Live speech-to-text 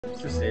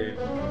Just save.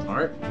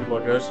 Alright, good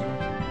luck, guys.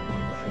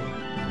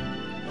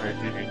 Alright,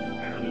 GG.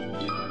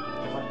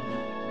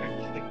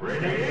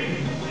 Ready?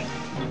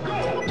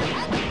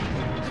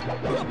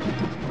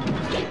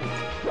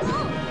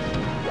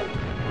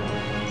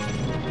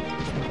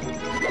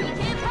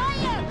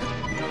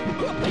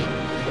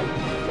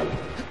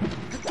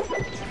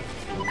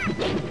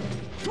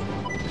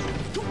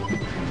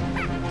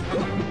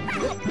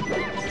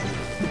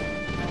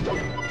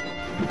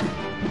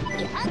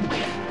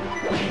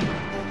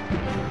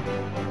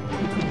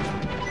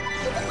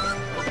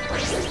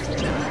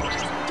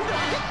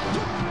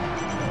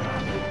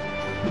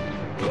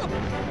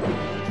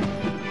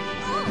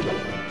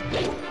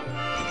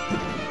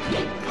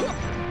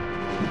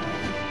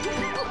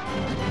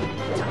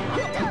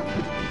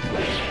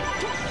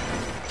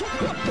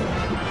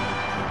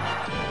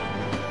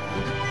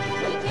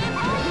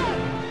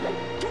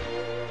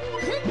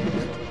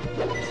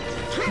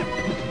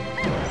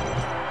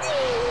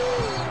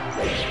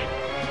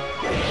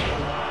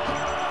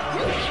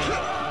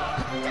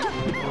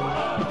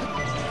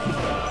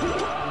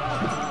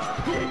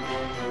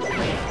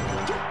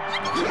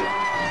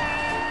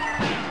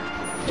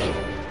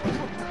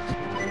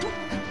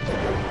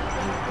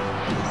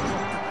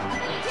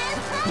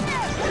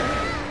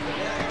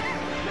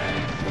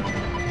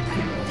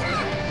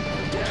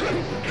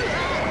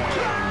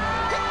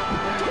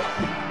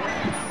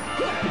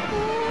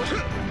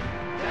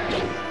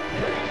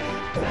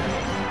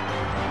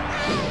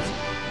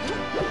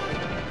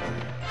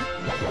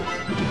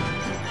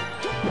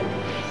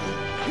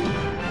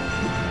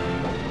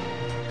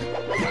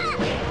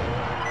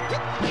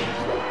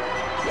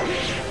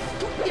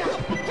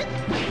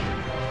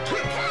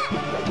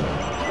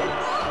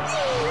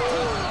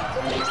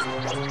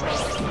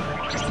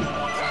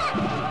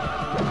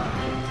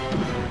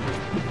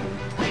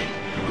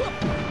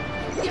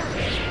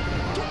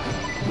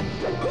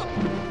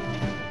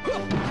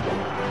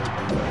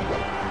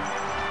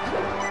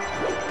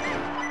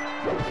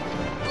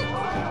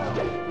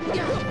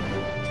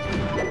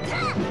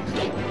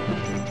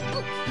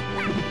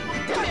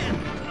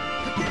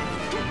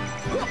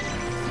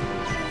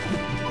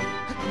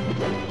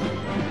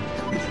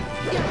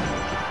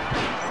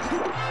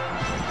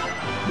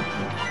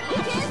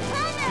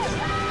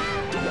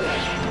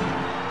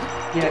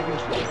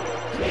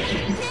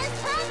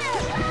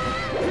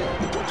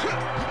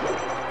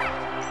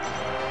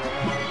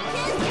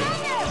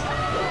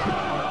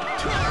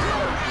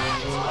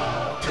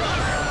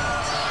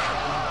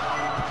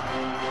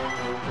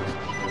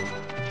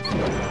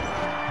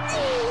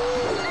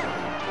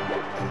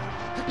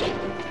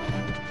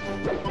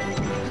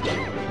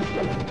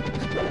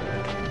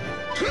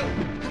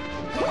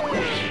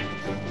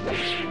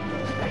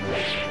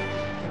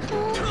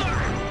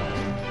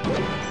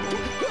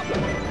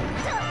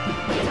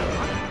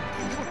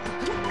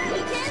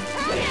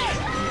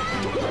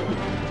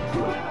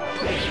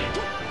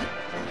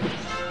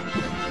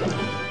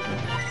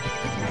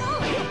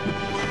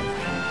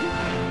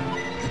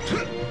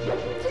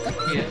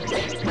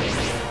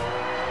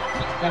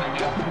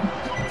 Go!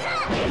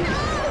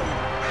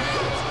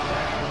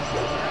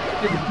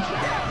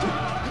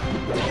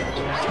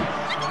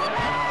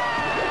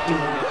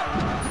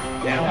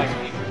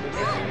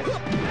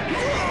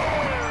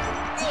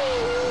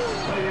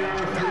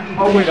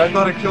 Oh wait, I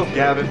thought I killed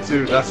Gavin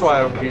too. That's why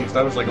I was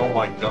I was like, oh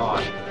my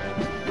god.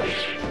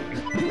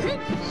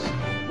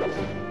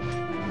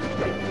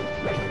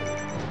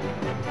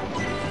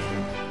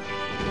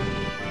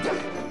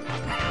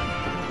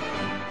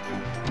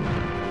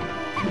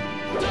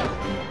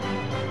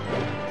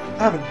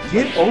 Gavin,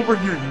 get over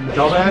here, you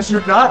dumbass.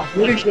 You're not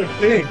hitting the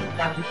thing.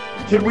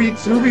 Can we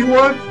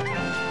 2v1?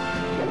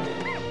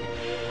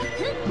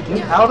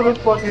 Get out of the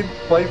fucking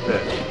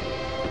playpen.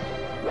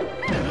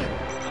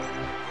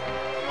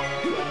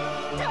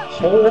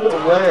 Hold the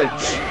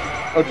ledge.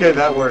 Okay,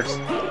 that works.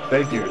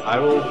 Thank you. I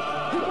will.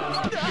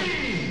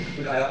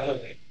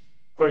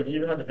 Wait, you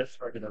even have the hit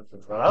target up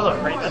as well.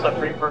 That's a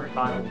free perfect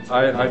time.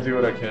 I do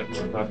what I can.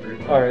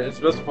 Alright, it's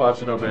best of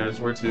watching, no man. It's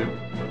where to.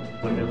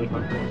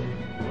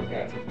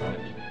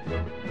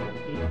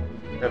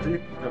 After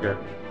you? Okay.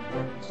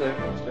 Stay.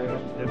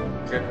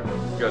 Okay.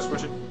 You guys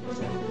switch it.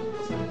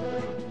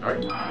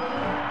 Alright.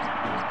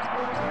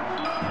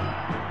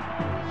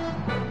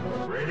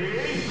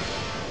 Ready?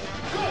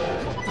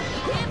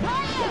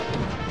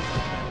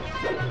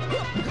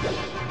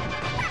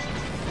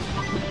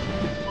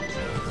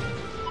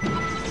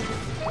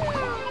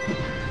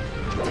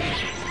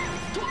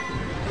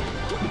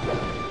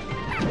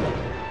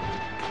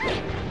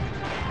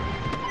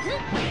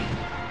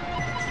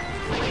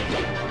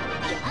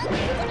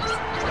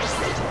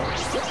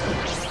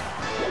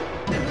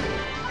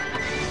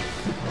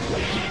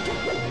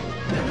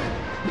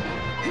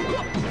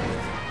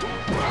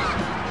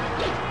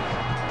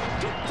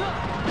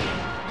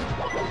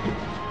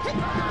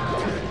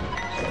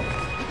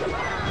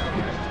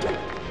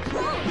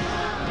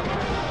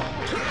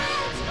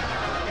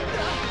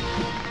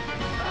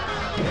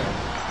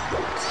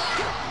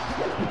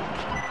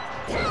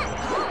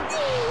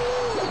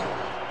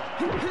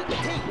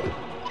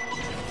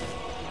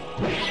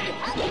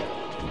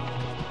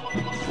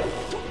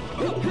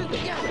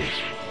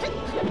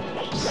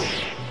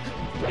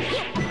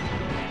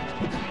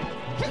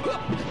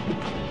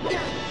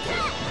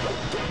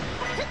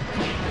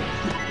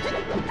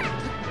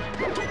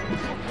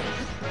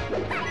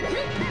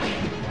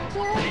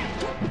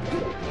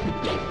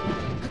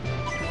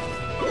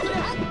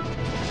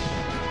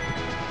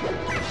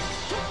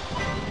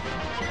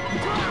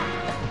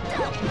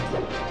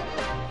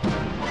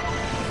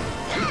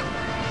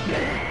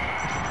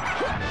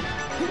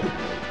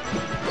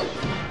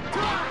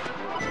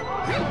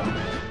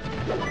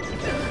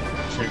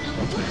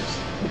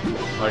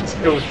 Let's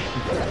go.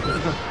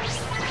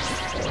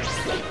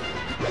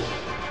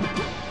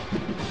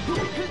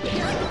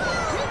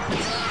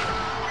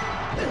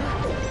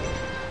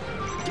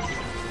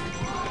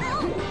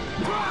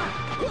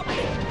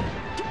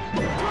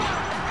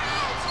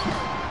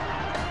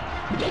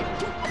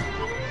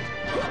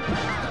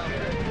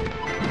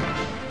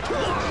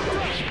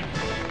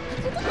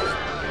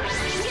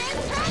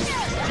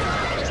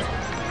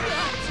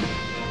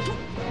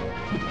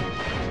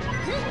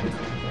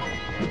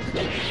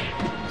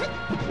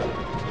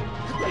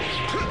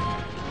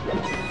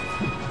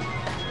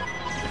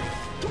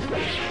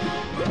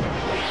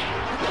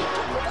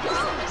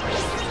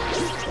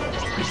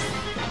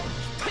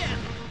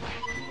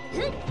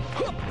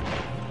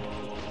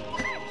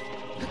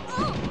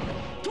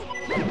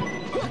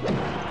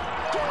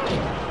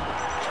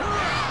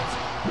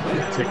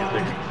 Take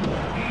it.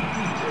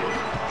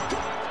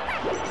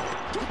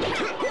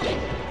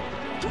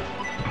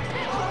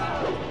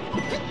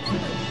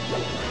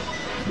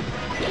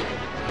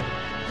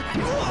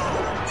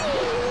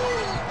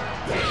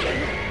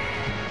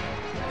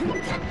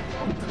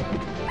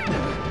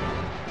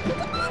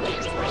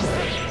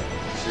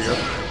 See ya.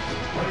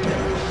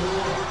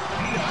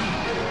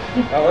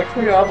 I like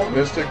how you're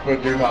optimistic,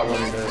 but you're not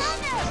winning this.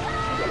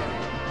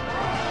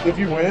 If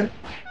you win,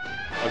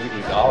 I'll give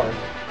you $1.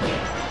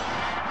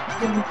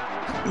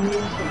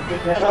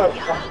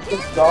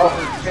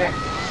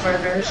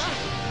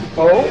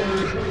 Oh,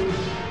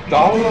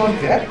 $1 on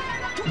deck?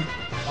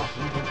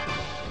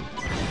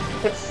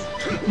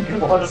 You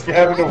want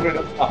Gavin to win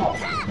 $1.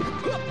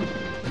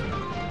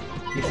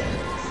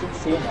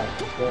 Seeing that,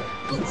 but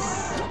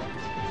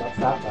that's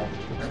not bad.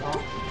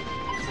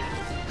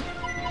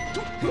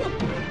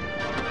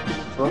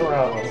 Turn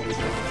around.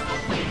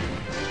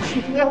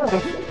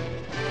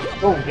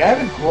 Oh,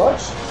 Gavin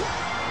clutch?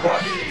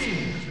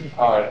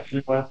 Alright,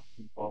 keep playing.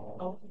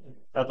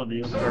 That'll be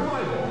easier.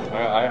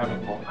 I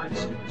haven't won.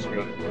 It's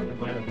good.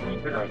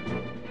 Alright.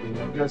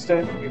 You guys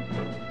stay?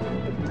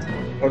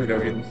 Okay,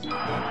 okay.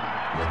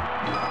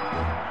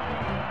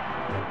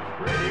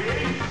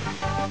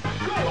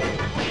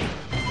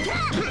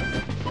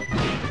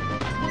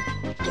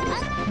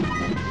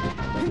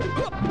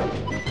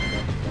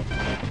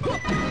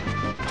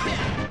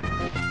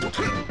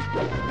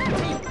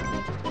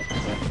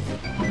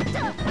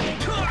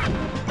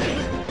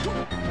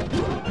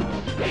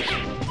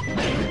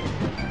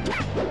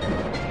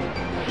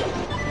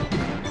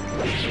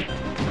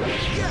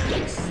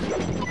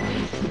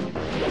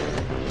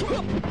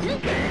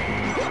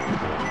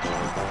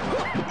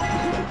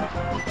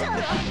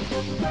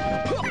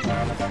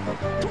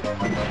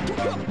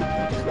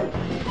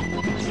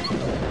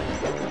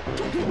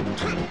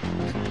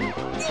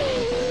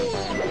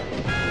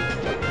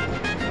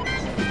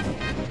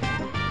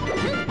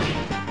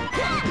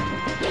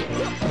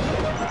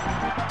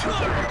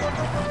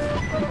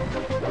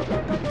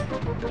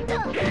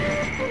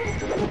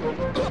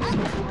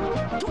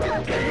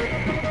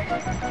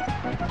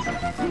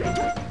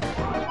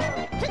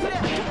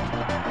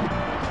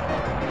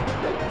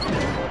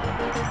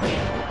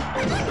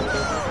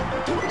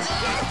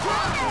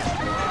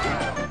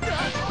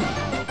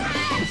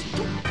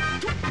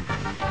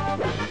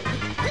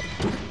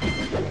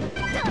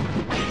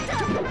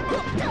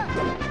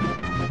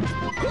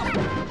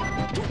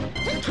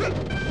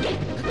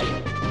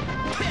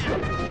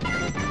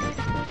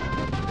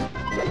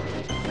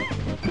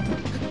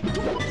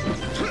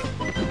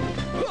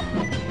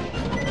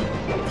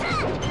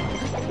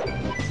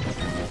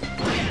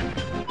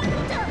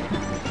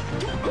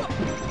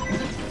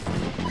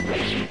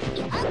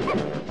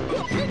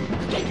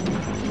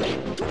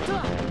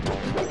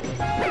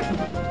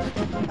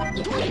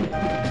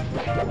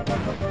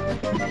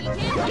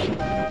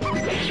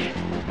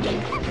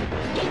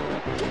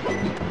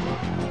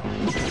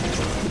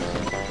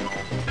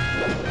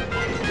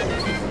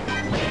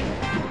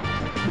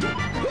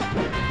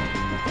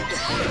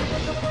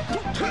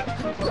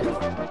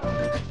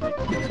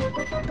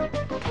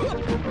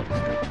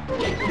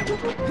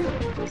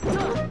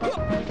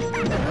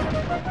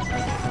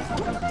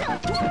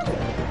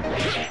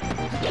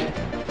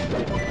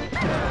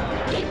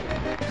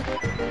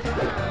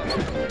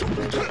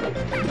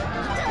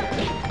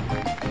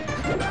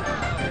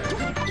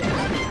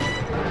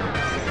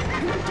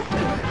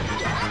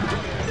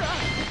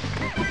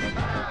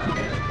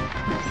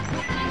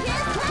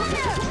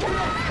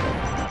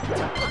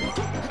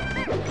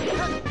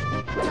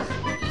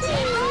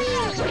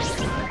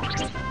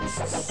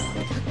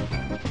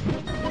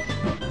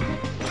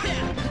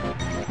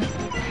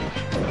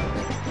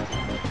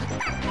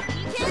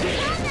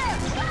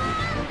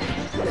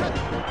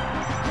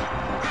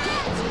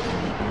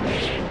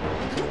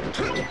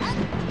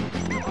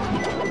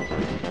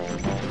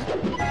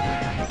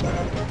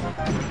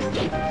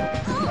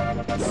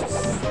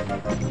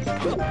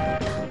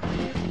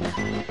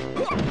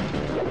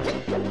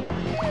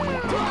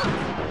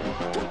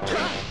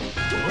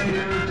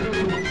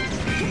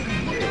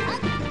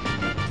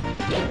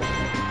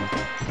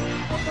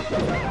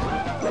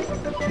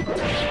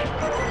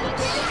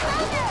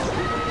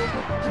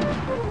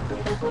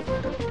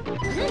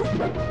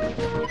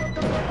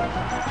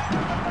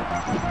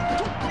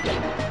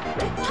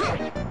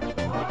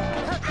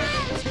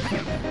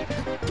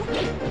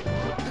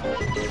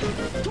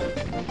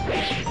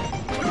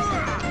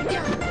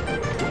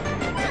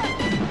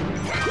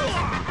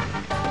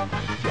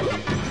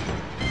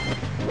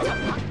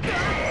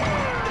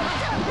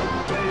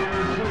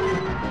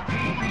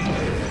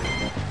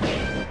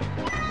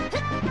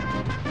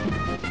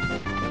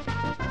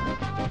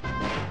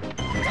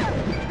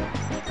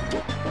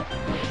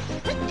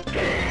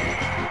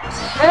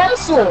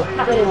 Asshole! I'm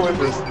gonna win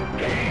this.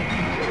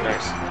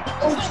 Nice.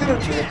 Oh, it's gonna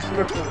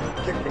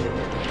kick me.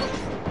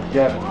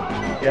 Yeah.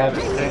 Yeah,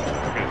 this thing.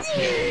 Okay.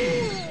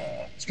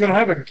 It's gonna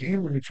have a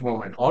game reach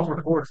moment on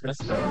record.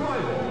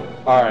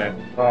 Alright,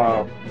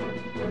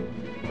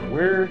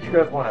 where do you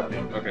guys want to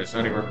be? Okay, so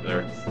anywhere over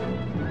there.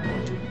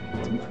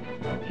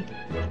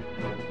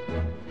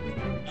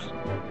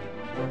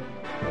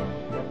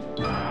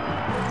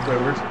 Wait,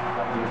 where's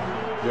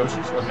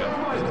Yoshi's? Okay.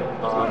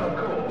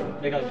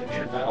 They got to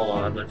shoot that. Hold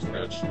on, I'm next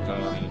match.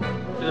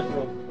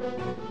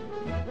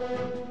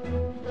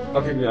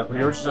 Okay, yeah, but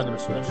Yoshi's under the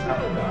switch.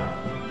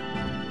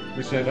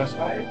 We say that's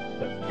fine.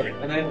 Okay,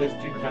 and then there's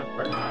two count,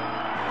 right?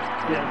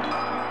 Yeah.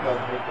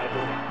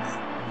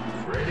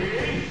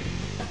 Ready?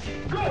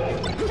 Go!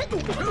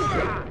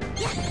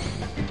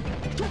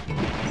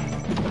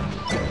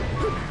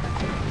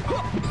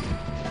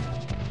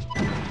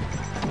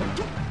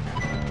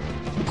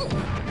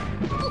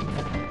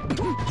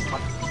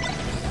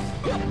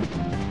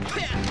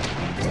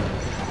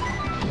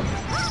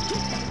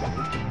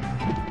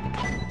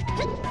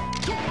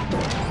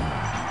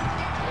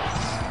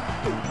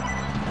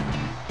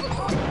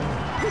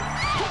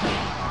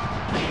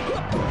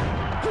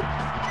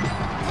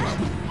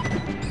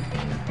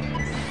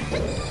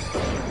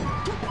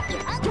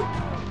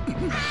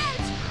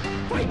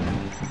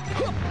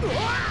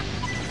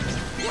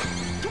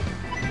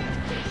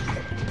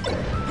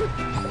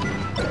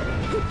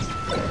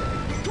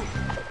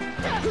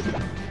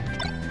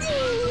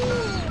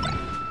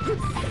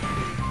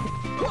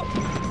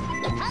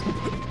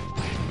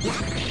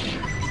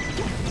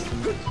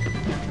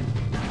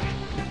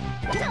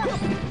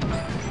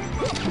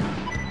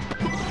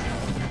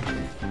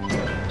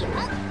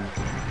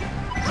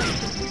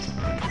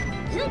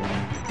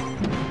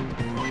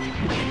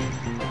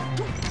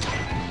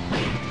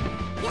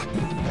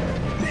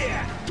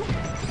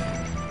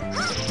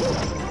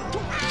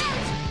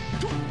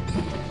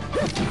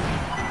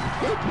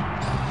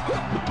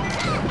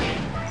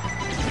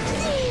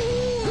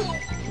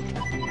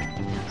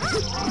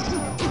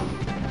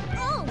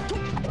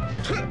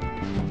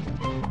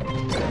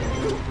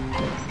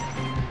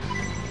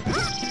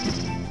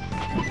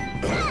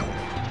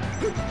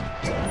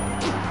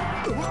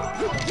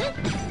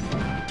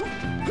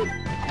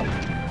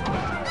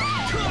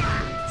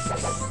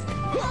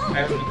 I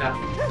haven't that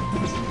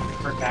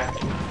for back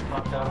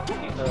knocked out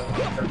in the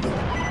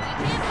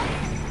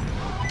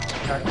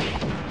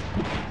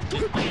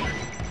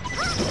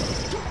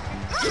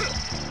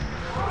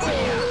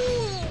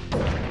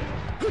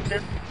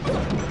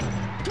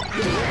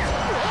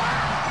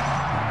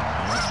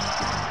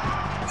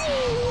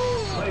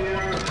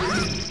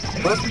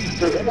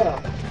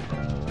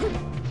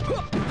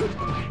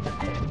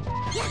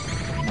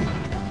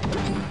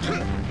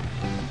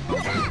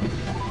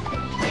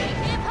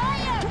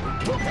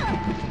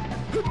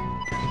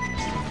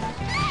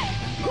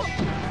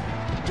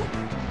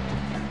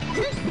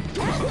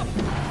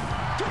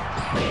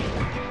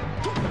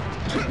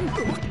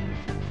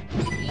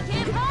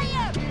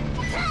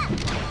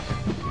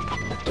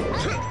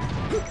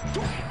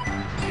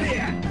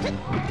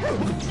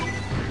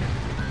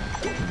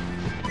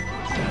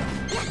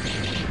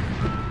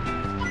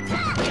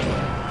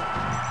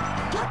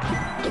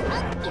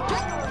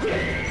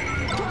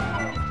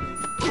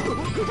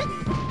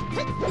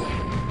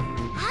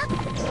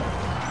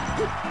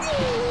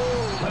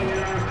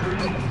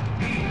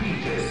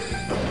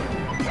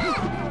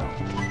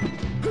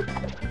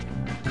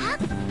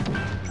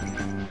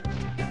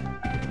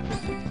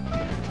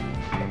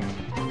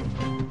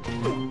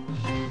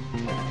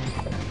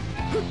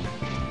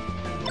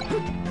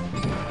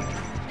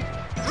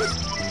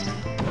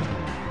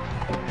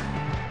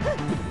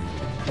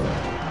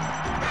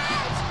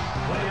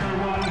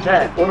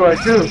Jack, what do I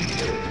do?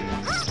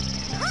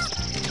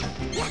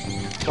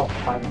 Oh,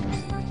 5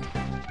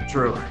 minutes.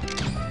 True.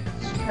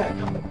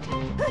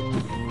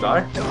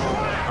 Die?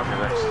 Okay,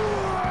 thanks.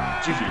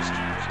 GG's,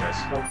 guys.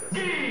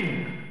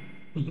 Game!